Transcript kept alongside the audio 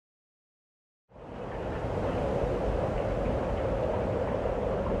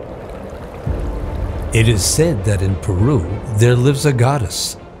It is said that in Peru there lives a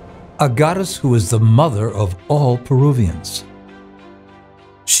goddess who is the mother of all Peruvians.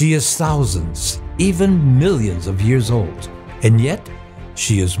 She is thousands, even millions of years old, and yet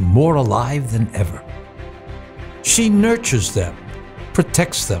she is more alive than ever. She nurtures them,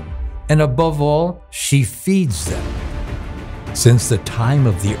 protects them, and above all, she feeds them. Since the time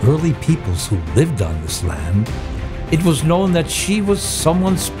of the early peoples who lived on this land, it was known that she was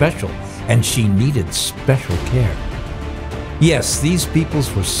someone special and she needed special care. Yes, these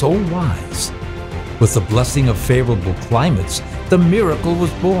peoples were so wise. With the blessing of favorable climates, the miracle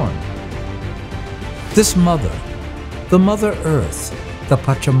was born. This mother, the Mother Earth, the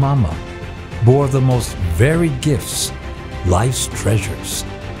Pachamama, bore the most varied gifts, life's treasures,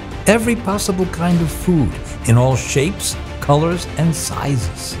 every possible kind of food in all shapes, colors, and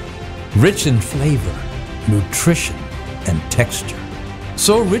sizes, rich in flavor, nutrition, and texture.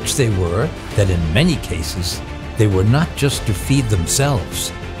 So rich they were that in many cases, they were not just to feed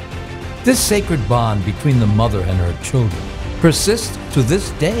themselves. This sacred bond between the mother and her children persists to this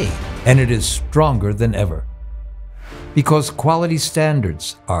day, and it is stronger than ever. Because quality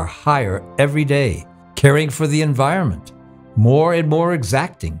standards are higher every day, caring for the environment, more and more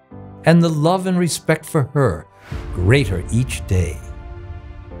exacting, and the love and respect for her greater each day.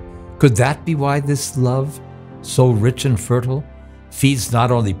 Could that be why this love, so rich and fertile, feeds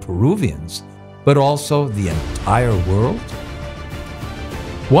not only Peruvians, but also the entire world?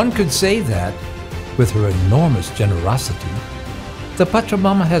 One could say that, with her enormous generosity, the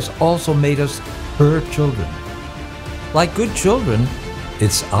Pachamama has also made us her children. Like good children,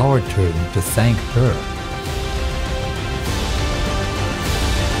 it's our turn to thank her.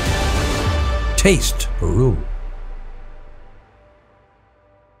 Taste Peru.